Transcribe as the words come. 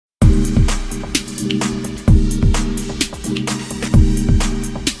Okay,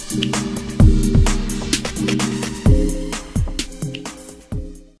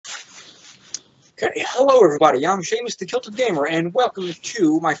 hello everybody, I'm Seamus the Kilted Gamer, and welcome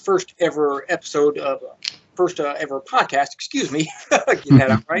to my first ever episode of, ever podcast, excuse me, get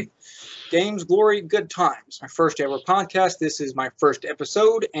that out right, Games, Glory, Good Times, my first ever podcast. This is my first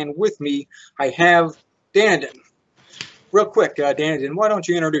episode, and with me I have Danadin. Real quick, Danadin, why don't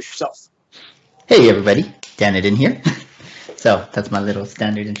you introduce yourself? Hey everybody, Danadin here. So that's my little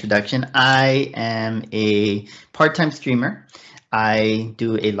standard introduction. I am a part-time streamer. I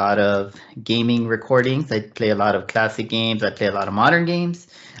do a lot of gaming recordings. I play a lot of classic games. I play a lot of modern games.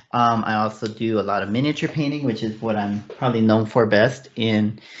 I also do a lot of miniature painting, which is what I'm probably known for best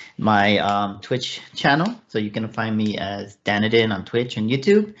in my Twitch channel. So you can find me as Danadin on Twitch and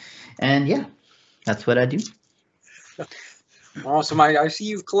YouTube. And yeah, that's what I do. Awesome. I see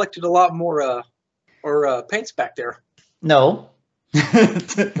you've collected a lot more paints back there. No.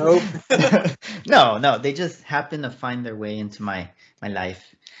 No. No, they just happen to find their way into my life.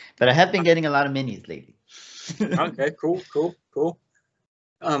 But I have been getting a lot of minis lately. Okay, cool.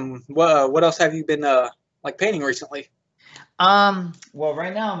 What else have you been like painting recently? Well,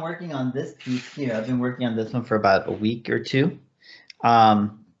 right now I'm working on this piece here. I've been working on this one for about a week or two.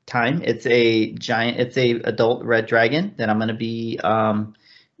 It's a adult red dragon that I'm gonna be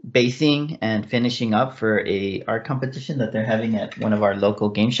basing and finishing up for a art competition that they're having at one of our local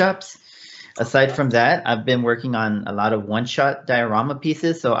game shops. Aside from that, I've been working on a lot of one-shot diorama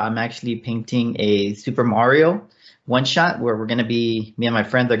pieces. So I'm actually painting a Super Mario one-shot where me and my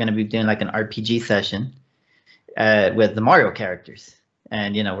friends are going to be doing like an RPG session with the Mario characters.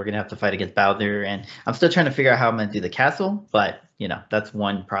 And, we're going to have to fight against Bowser. And I'm still trying to figure out how I'm going to do the castle. But, that's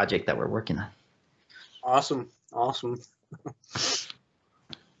one project that we're working on. Awesome.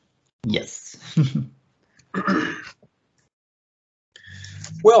 Yes.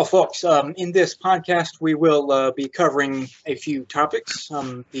 Well, folks, in this podcast, we will be covering a few topics.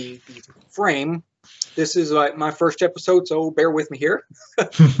 The frame. This is my first episode, so bear with me here.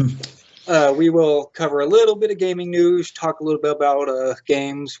 We will cover a little bit of gaming news, talk a little bit about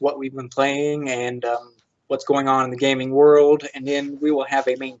games, what we've been playing, and what's going on in the gaming world. And then we will have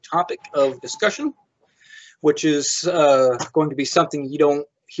a main topic of discussion, which is going to be something you don't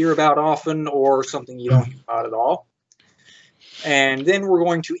hear about often or something you don't hear about at all. And then we're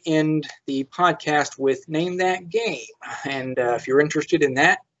going to end the podcast with Name That Game. And if you're interested in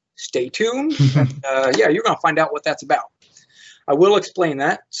that, stay tuned. Yeah, you're going to find out what that's about. I will explain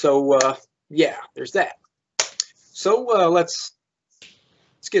that. So, yeah, there's that. So let's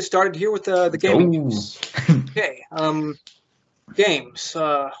get started here with the gaming news. Okay, games.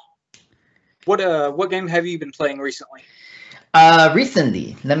 What game have you been playing recently?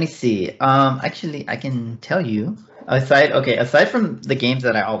 Recently, let me see. Actually, I can tell you. Aside from the games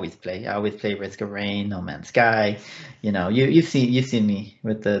that I always play Risk of Rain, No Man's Sky. You've seen me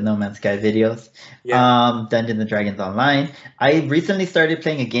with the No Man's Sky videos. Yeah. Dungeons and Dragons Online. I recently started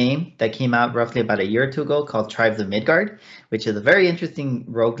playing a game that came out roughly about a year or two ago called Tribes of Midgard, which is a very interesting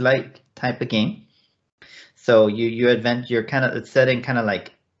roguelike type of game. So it's set in kind of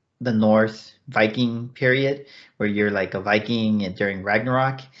like the Norse Viking period, where you're like a Viking during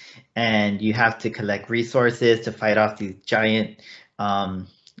Ragnarok, and you have to collect resources to fight off these giant kind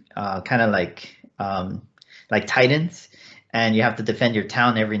of like titans, and you have to defend your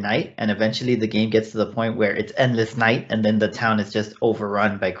town every night, and eventually the game gets to the point where it's endless night and then the town is just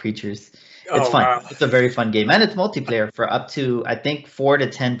overrun by creatures. It's fun. Wow. It's a very fun game, and it's multiplayer for up to I think 4 to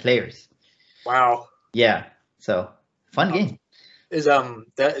 10 players. Wow. Yeah, so fun game. Is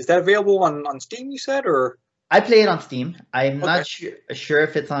that available on Steam, you said, or? I play it on Steam. I'm not sure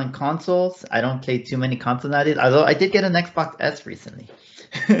if it's on consoles. I don't play too many consoles nowadays, although I did get an Xbox S recently.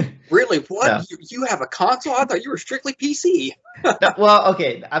 Really? What? So, you have a console? I thought you were strictly PC. Well,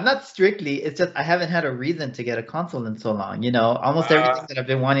 okay, I'm not strictly. It's just I haven't had a reason to get a console in so long. Almost everything that I've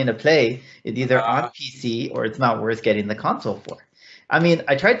been wanting to play is either on PC or it's not worth getting the console for. I mean,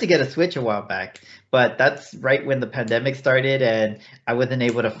 I tried to get a Switch a while back, but that's right when the pandemic started, and I wasn't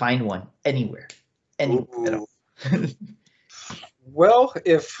able to find one anywhere. Well,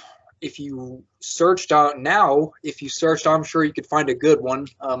 if you searched on now, I'm sure you could find a good one.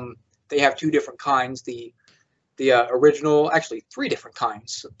 They have 2 different kinds. The original, actually 3 different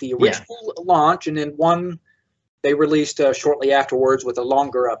kinds. The original launch, and then one they released shortly afterwards with a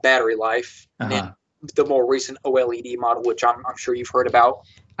longer battery life. And then the more recent OLED model, which I'm sure you've heard about.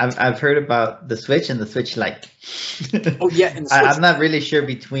 I've heard about the Switch and the Switch Lite. Oh yeah, and the Switch. I'm not really sure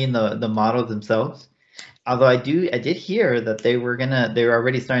between the models themselves. Although I did hear that they were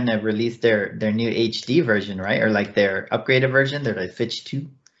already starting to release their new HD version, right? Or like their upgraded version, their like Switch 2.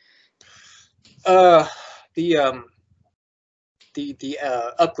 Uh, the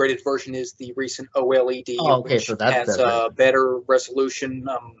upgraded version is the recent OLED, Oh, okay, which so that's has the a version. better resolution.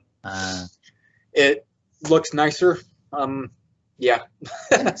 Uh, It looks nicer. Yeah.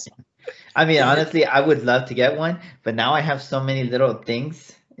 Interesting. I mean, honestly, I would love to get one, but now I have so many little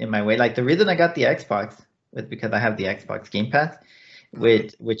things in my way. Like the reason I got the Xbox was because I have the Xbox Game Pass,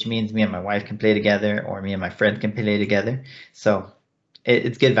 Mhm. which means me and my wife can play together, or me and my friend can play together. So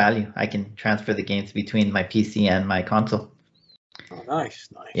it's good value. I can transfer the games between my PC and my console. Oh, nice,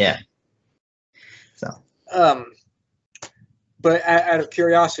 Yeah. nice. So Um, but out of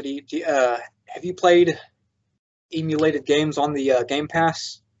curiosity, have you played emulated games on the Game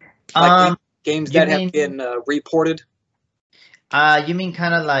Pass? Like um games you that have mean been reported? you mean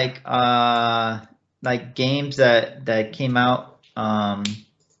kind of like games that came out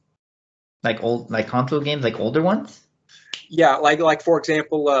like like console games, like older ones? Yeah, like for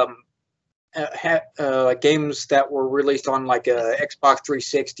example, games that were released on like a Xbox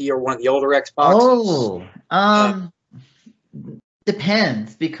 360 or one of the older Xboxes. Oh, Uh,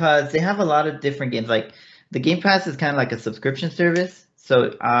 depends because they have a lot of different games. Like the Game Pass is kind of like a subscription service, so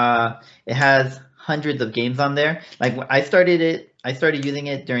it has hundreds of games on there. Like when I started using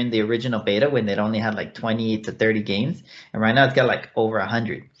it during the original beta when it only had like 20 to 30 games, and right now it's got like over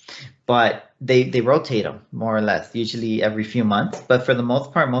 100. But they rotate them more or less, usually every few months. But for the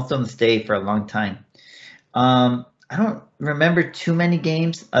most part, most of them stay for a long time. I don't remember too many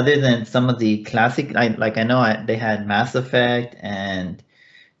games other than some of the classic. I know they had Mass Effect and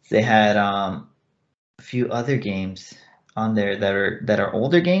they had a few other games on there that are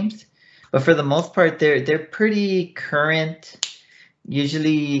older games. But for the most part, they're pretty current.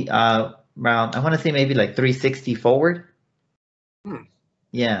 Usually around I want to say maybe like 360 forward. hmm.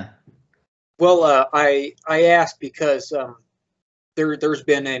 Yeah. Well, I asked because there's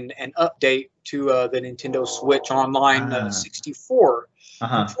been an update to the Nintendo Switch Online Ah. 64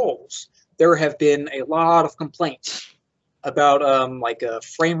 Uh-huh. controls. There have been a lot of complaints about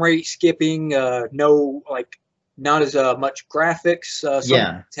frame rate skipping, no like not as much graphics. Some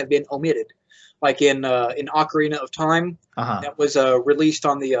Yeah. things have been omitted, like in Ocarina of Time, Uh-huh. that was released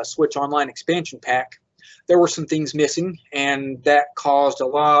on the Switch Online expansion pack. There were some things missing, and that caused a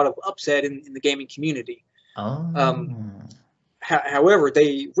lot of upset in the gaming community. Um, Oh. However,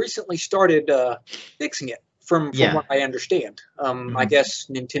 they recently started fixing it, from Yeah. what I understand. I Mhm. guess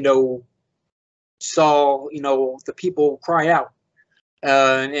Nintendo saw the people cry out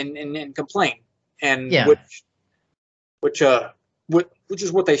and complain, and Yeah. which uh which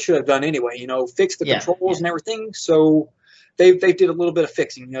is what they should have done anyway. Fix the Yeah. controls Yeah. and everything. So they did a little bit of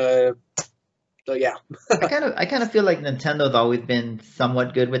fixing. So yeah. I kind of feel like Nintendo's always been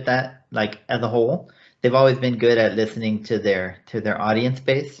somewhat good with that, like as a whole. They've always been good at listening to their audience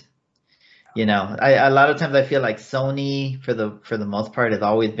base. A lot of times I feel like Sony for the most part has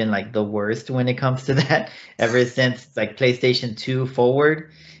always been like the worst when it comes to that. Ever since like PlayStation 2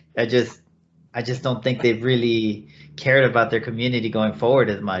 forward, I just I just don't think they've really cared about their community going forward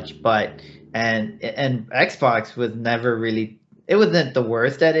as much. And Xbox was never really, it wasn't the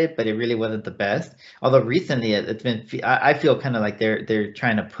worst at it, but it really wasn't the best. Although recently it's been, I feel kind of like they're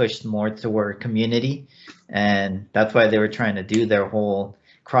trying to push more toward community, and that's why they were trying to do their whole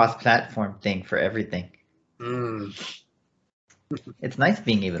cross-platform thing for everything. Mm, It's nice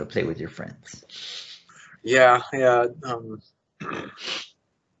being able to play with your friends. yeah, yeah.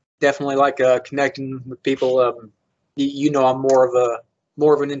 Definitely like connecting with people. I'm more of a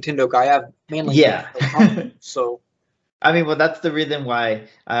Nintendo guy. I've mainly Yeah. Nintendo consoles, so I mean, well, that's the reason why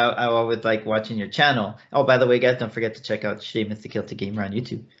I always like watching your channel. Oh, by the way, guys, don't forget to check out Seamus the Guilty Gamer on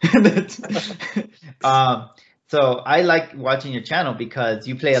YouTube. um, so I like watching your channel because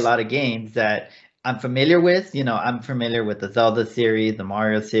you play a lot of games that I'm familiar with. I'm familiar with the Zelda series, the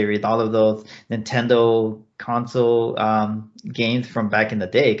Mario series, all of those Nintendo console games from back in the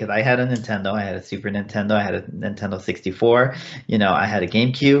day. Because I had a Nintendo, I had a Super Nintendo, I had a Nintendo 64. I had a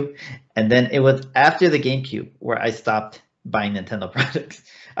GameCube. And then it was after the GameCube where I stopped buying Nintendo products,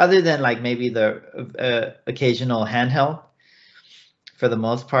 other than like maybe the occasional handheld. For the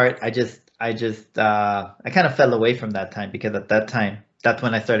most part, I kind of fell away from that time because at that time, that's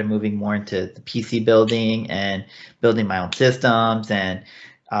when I started moving more into the PC building and building my own systems and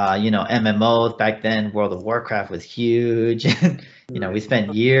MMOs. Back then, World of Warcraft was huge. We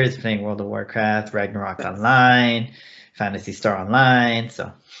spent years playing World of Warcraft, Ragnarok Online, Fantasy Star Online.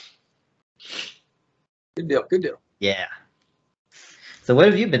 So good deal, good deal. yeah. So what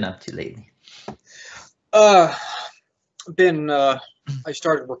have you been up to lately? Uh, been I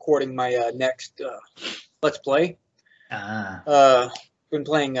started recording my next Let's Play. Ah, Been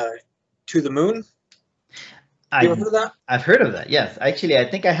playing To the Moon. You ever I heard of that? I've heard of that. Yes, actually, I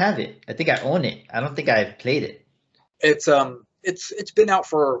think I have it. I think I own it. I don't think I've played it. It's been out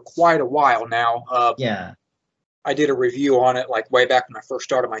for quite a while now. Yeah. I did a review on it like way back when I first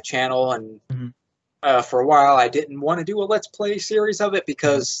started my channel, and Mhm. for a while I didn't want to do a Let's Play series of it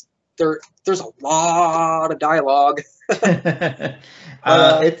because there's a lot of dialogue. But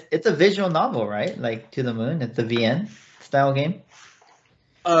It's a visual novel, right? Like To the Moon. It's a VN style game.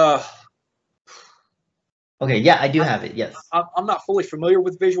 uh, Okay, yeah, I do I'm have it. Yes. I'm not fully familiar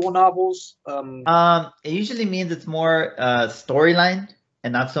with visual novels. It usually means it's more storyline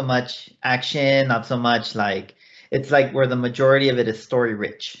and not so much action, not so much like it's like where the majority of it is story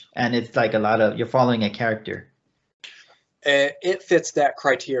rich, and it's like a lot of you're following a character. It fits that Yeah.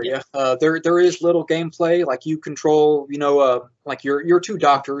 criteria. There is little gameplay, like you control, like your two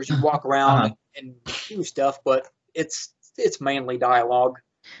doctors. You walk around Uh-huh. and do stuff, but it's mainly dialogue.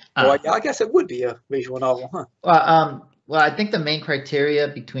 So Ah. I guess it would be a visual novel, huh? Well, I think the main criteria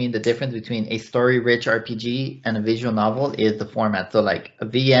between the difference between a story-rich RPG and a visual novel is the format. So, like a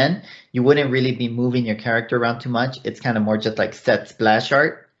VN, you wouldn't really be moving your character around too much. It's kind of more just like set splash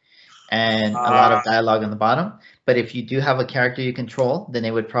art and a lot of Ah, dialogue on the bottom. But if you do have a character you control, then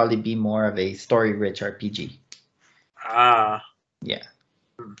it would probably be more of a story-rich RPG. ah. Yeah.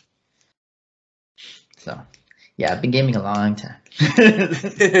 So, yeah, I've been gaming a long time.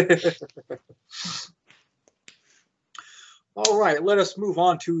 All right, let us move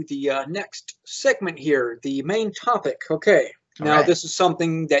on to the next segment here, the main topic. Okay, All now right. this is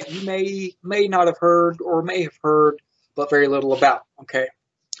something that you may not have heard or may have heard, but very little about. Okay,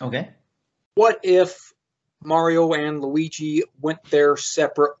 Okay. what if Mario and Luigi went their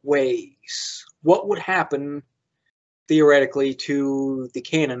separate ways? What would happen theoretically to the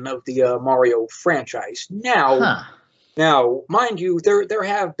canon of the Mario franchise? Huh. Now, mind you, there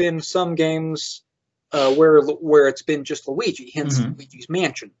have been some games where it's been just Luigi, hence Hmm. Luigi's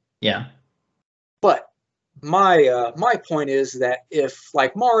Mansion. Yeah. But my point is that if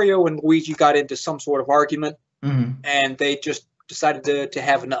like Mario and Luigi got into some sort of argument Hmm. and they just decided to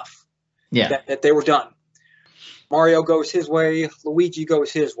have enough, Yeah. that they were done. Mario goes his way, Luigi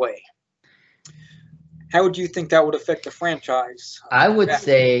goes his way. How would you think that would affect the franchise? I would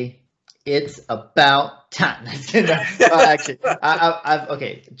say it's about time. Actually,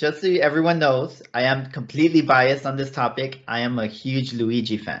 okay. Just so everyone knows, I am completely biased on this topic. I am a huge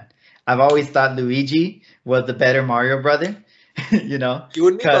Luigi fan. I've always thought Luigi was the better Mario brother. You know, You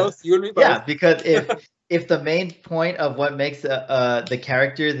and me because both. You and me both. yeah, because if the main point of what makes the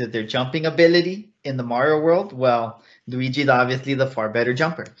character that their jumping ability in the Mario world, well, Luigi's obviously the far better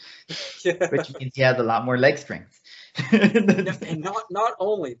jumper, Yeah. which means he has a lot more leg strength. And not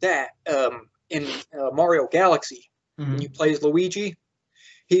only that, in Mario Galaxy, when you Mhm. play as Luigi,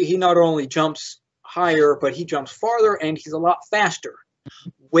 he not only jumps higher, but he jumps farther and he's a lot faster.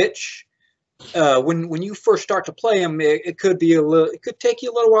 Which, when you first start to play him, it could be it could take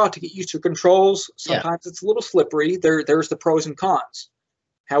you a little while to get used to controls. Yeah. Sometimes it's a little slippery. There's the pros and cons.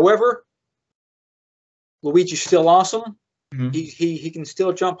 However, Luigi's still awesome. Mhm. He can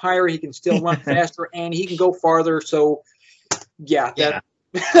still jump higher. He can still run faster, and he can go farther. So yeah, Yeah.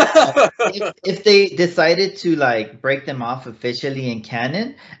 that. If they decided to like break them off officially in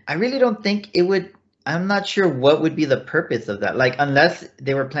canon, I really don't think it would. I'm not sure what would be the purpose of that. Like, unless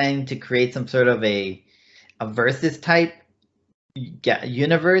they were planning to create some sort of a versus type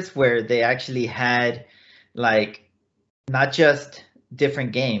universe where they actually had like not just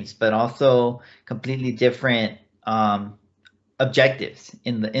different games, but also completely different objectives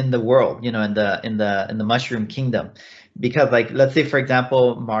in the world, you know, in the Mushroom Kingdom. Because like let's say for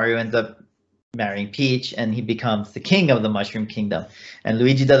example, Mario ends up marrying Peach and he becomes the king of the Mushroom Kingdom. And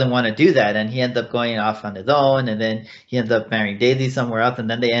Luigi doesn't want to do that and he ends up going off on his own and then he ends up marrying Daisy somewhere else and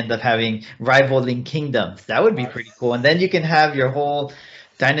then they end up having rivaling kingdoms. That would be pretty cool. And then you can have your whole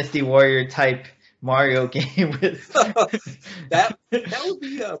Dynasty Warrior type Mario game with That would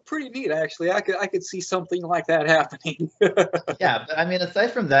be pretty neat, actually. I could see something like that happening. Yeah, but I mean,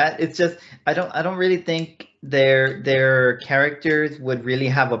 aside from that, it's just I don't really think their characters would really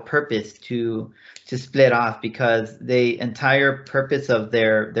have a purpose to split off because the entire purpose of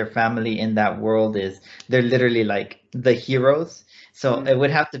their family in that world is they're literally like the heroes. So it would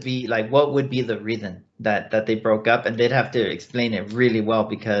have to be like what would be the reason that they broke up, and they'd have to explain it really well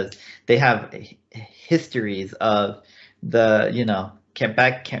because they have histories of the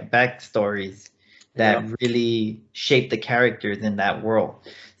back stories Yeah. that really shape the characters in that world.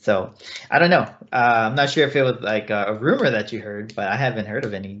 So I don't know. I'm not sure if it was like a rumor that you heard, but I haven't heard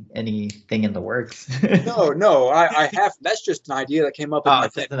of anything in the works. No, I have. That's just an idea that came up in Oh, my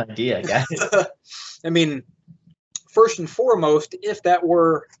it's head. just an idea. I got it. I mean, first and foremost, if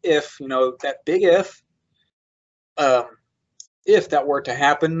you know that big um, if that were to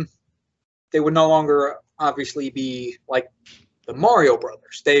happen, they would no longer obviously be like the Mario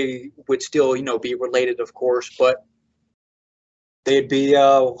Brothers. They would still, you know, be related, of course, but they'd be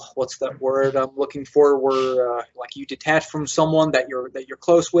what's that word I'm looking for? Where like you detach from someone that you're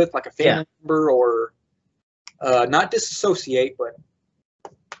close with, like a family member, or not disassociate, but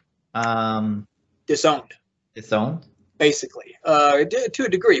disowned. Disowned. Basically, to a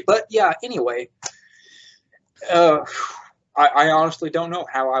degree. But yeah, anyway, I honestly don't know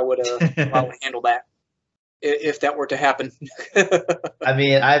how I would handle that if that were to happen. I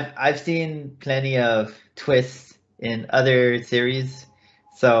mean, I've seen plenty of twists in other series,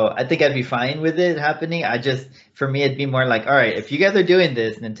 so I think I'd be fine with it happening. For me, it'd be more like, all right, if you guys are doing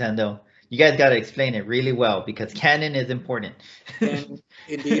this, Nintendo, you guys got to explain it really well because canon is important. And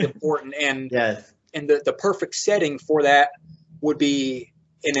indeed important, and yes, and the perfect setting for that would be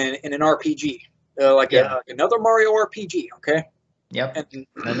in an RPG, like another Mario RPG. Okay. Yep. And,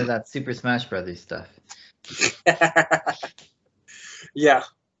 none of that Super Smash Brothers stuff. Yeah.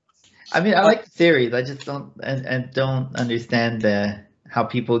 I mean, I like the series. I just don't understand how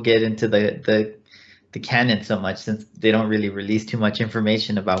people get into the canon so much since they don't really release too much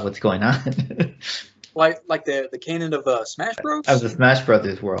information about what's going on. like the canon of Smash Bros. Of the Smash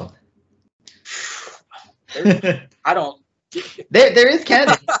Brothers world. I don't. There is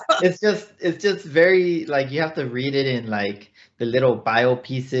canon. It's just very like you have to read it in like the little bio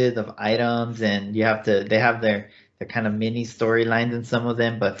pieces of items, and they have their kind of mini storylines in some of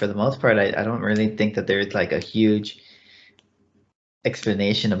them, but for the most part, I don't really think that there's like a huge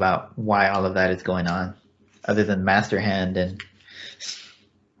explanation about why all of that is going on, other than Master Hand and.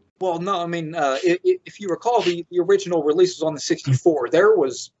 Well, no, I mean, if you recall, the original release was on the 64. There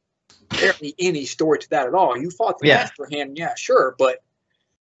was barely any story to that at all. You fought the Master Hand, yeah, sure, but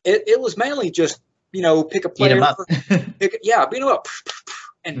it was mainly just, you know, pick a player, beat him up,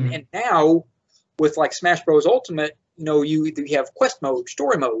 and now with like Smash Bros. Ultimate, you know, you have quest mode,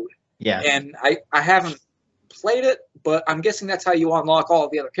 story mode, and I haven't played it, but I'm guessing that's how you unlock all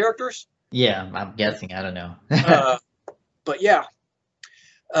of the other characters. Yeah, I'm guessing. I don't know. But yeah.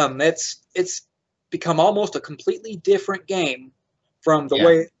 It's become almost a completely different game from the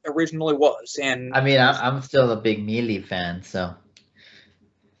way it originally was, and I mean, I'm still a big Melee fan, so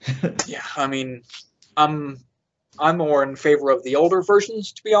yeah, I mean, I'm more in favor of the older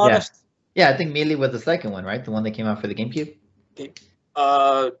versions, to be honest. Yeah, I think Melee was the second one, right? The one that came out for the GameCube.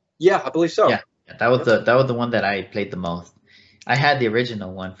 Yeah, I believe so. Yeah, that was the one that I played the most. I had the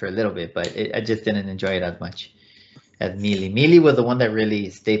original one for a little bit, but I just didn't enjoy it as much as Melee. Melee was the one that really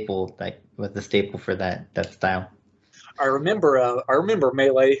was the staple for that style. I remember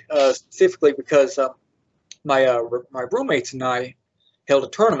Melee specifically because my roommates and I held a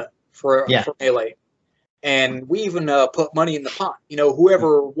tournament for Melee, and we even put money in the pot. You know,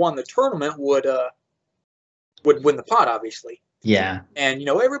 whoever won the tournament would win the pot, obviously. Yeah. And you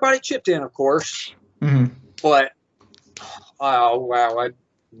know, everybody chipped in, of course. Mm-hmm. But oh wow, I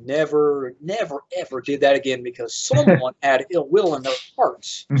never ever did that again because someone had ill will in their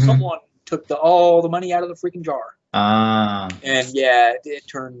hearts. Mm-hmm. Someone took all the money out of the freaking jar. And yeah, it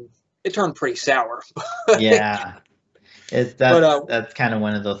turned pretty sour. Yeah. That's kind of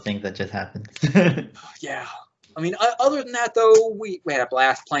one of those things that just happens. Yeah. I mean, other than that, though, we had a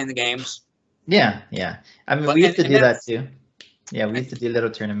blast playing the games. Yeah. I mean, we used to do that too. Yeah, we used to do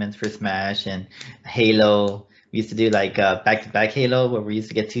little tournaments for Smash and Halo. We used to do like back-to-back Halo where we used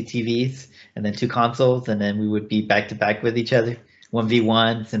to get 2 TVs and then 2 consoles, and then we would be back-to-back with each other,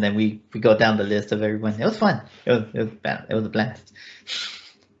 1v1s, and then we go down the list of everyone. It was fun. It was a blast.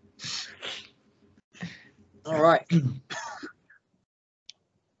 All right.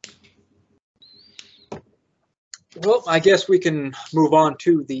 Well, I guess we can move on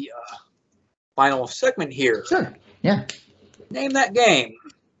to the final segment here. Sure. Yeah. Name that game.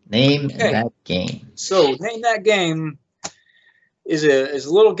 Name that game. So, Name That Game is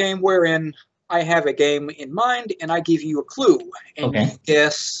a little game wherein I have a game in mind and I give you a clue, and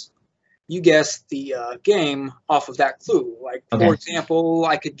you guess the game off of that clue. Like for example,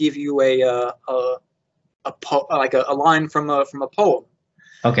 I could give you a line from a poem.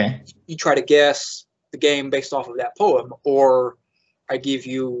 Okay. You try to guess the game based off of that poem, or I give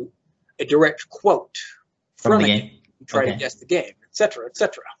you a direct quote from a game. You try to guess the game, etc.,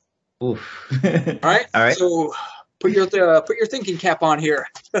 etc. Oof. All right. All right. So Put your thinking cap on here.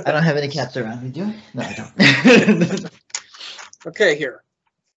 I don't have any caps around me, do I? No, I don't. Okay, here.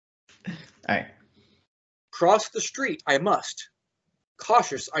 All right. Cross the street I must.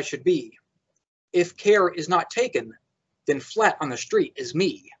 Cautious I should be. If care is not taken, then flat on the street is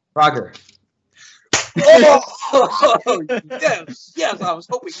me. Frogger. Oh, yes, yes. I was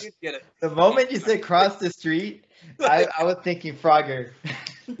hoping you'd get it. The moment you said cross the street, I was thinking Frogger.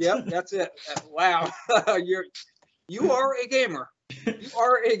 Yep, that's it. Wow, you are a gamer. You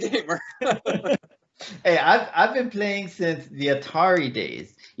are a gamer. Hey, I've been playing since the Atari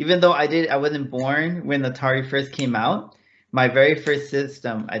days. Even though I wasn't born when Atari first came out. My very first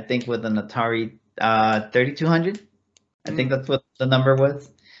system, I think, was an Atari 3200. I think that's what the number was.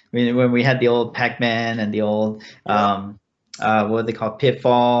 When we had the old Pac-Man and the old what was it called,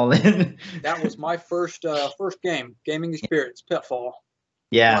 Pitfall. That was my first gaming experience, Pitfall.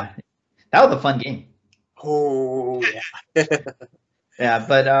 Yeah, that was a fun game. Oh yeah. Yeah,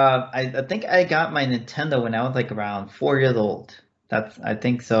 but I think I got my Nintendo when I was like around 4 years old. I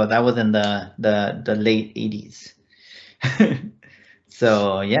think so. That was in the late 80s.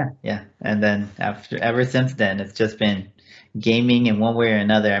 So yeah, and then ever since then, it's just been gaming in one way or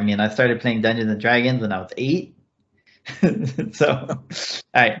another. I mean, I started playing Dungeons and Dragons when I was 8. So, all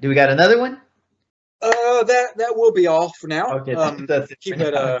right, do we got another one? That will be all for now. Okay, that's it.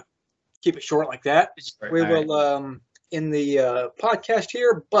 Keep it short like that. Short, we will in the podcast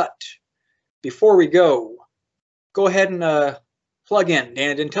here, but before we go ahead and plug in,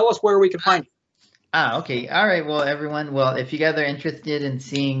 Danadin. Tell us where we can find you. Okay. All right. Well, everyone. Well, if you guys are interested in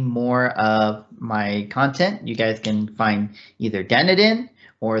seeing more of my content, you guys can find either Danadin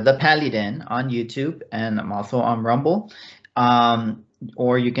or the Paladin on YouTube, and I'm also on Rumble.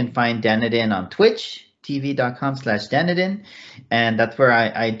 Or you can find Danadin on Twitch, tv.com/Danadin, and that's where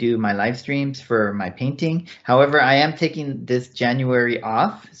I do my live streams for my painting. However, I am taking this January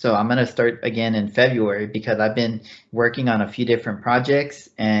off, so I'm going to start again in February because I've been working on a few different projects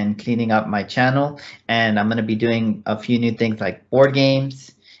and cleaning up my channel, and I'm going to be doing a few new things like board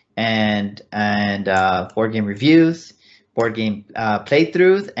games and board game reviews, board game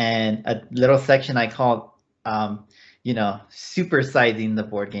playthroughs, and a little section I call supersizing the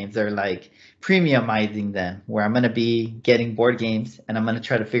board games, or like premiumizing them, where I'm going to be getting board games and I'm going to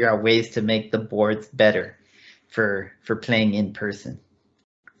try to figure out ways to make the boards better for playing in person.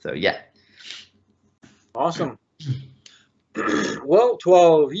 So yeah. Awesome. Well, to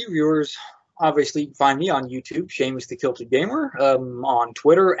all of you viewers, obviously you can find me on YouTube, Seamus the Kilted Gamer, on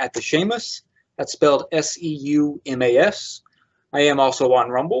Twitter at the Seamus. That's spelled SEUMAS. I am also on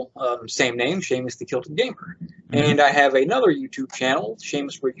Rumble, same name, Seamus the Kilted Gamer. And I have another YouTube channel,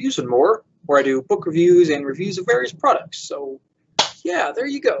 Seamus Reviews and More, where I do book reviews and reviews of various products. So, yeah, there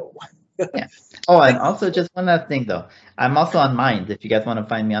you go. Yeah. Oh, and also just one last thing, though. I'm also on Minds. If you guys want to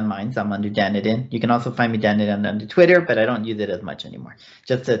find me on Minds, I'm under Danadin. You can also find me Danadin under Twitter, but I don't use it as much anymore,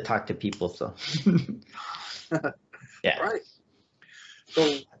 just to talk to people. So, yeah. Right.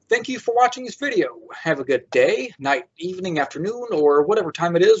 So, thank you for watching this video. Have a good day, night, evening, afternoon, or whatever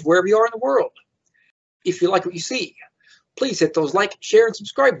time it is, wherever you are in the world. If you like what you see, please hit those like, share, and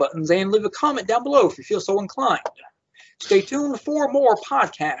subscribe buttons, and leave a comment down below if you feel so inclined. Stay tuned for more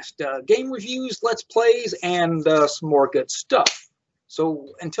podcast, game reviews, let's plays, and some more good stuff. So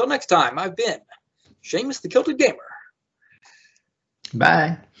until next time, I've been Seamus the Kilted Gamer.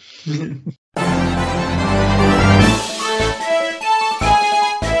 Bye.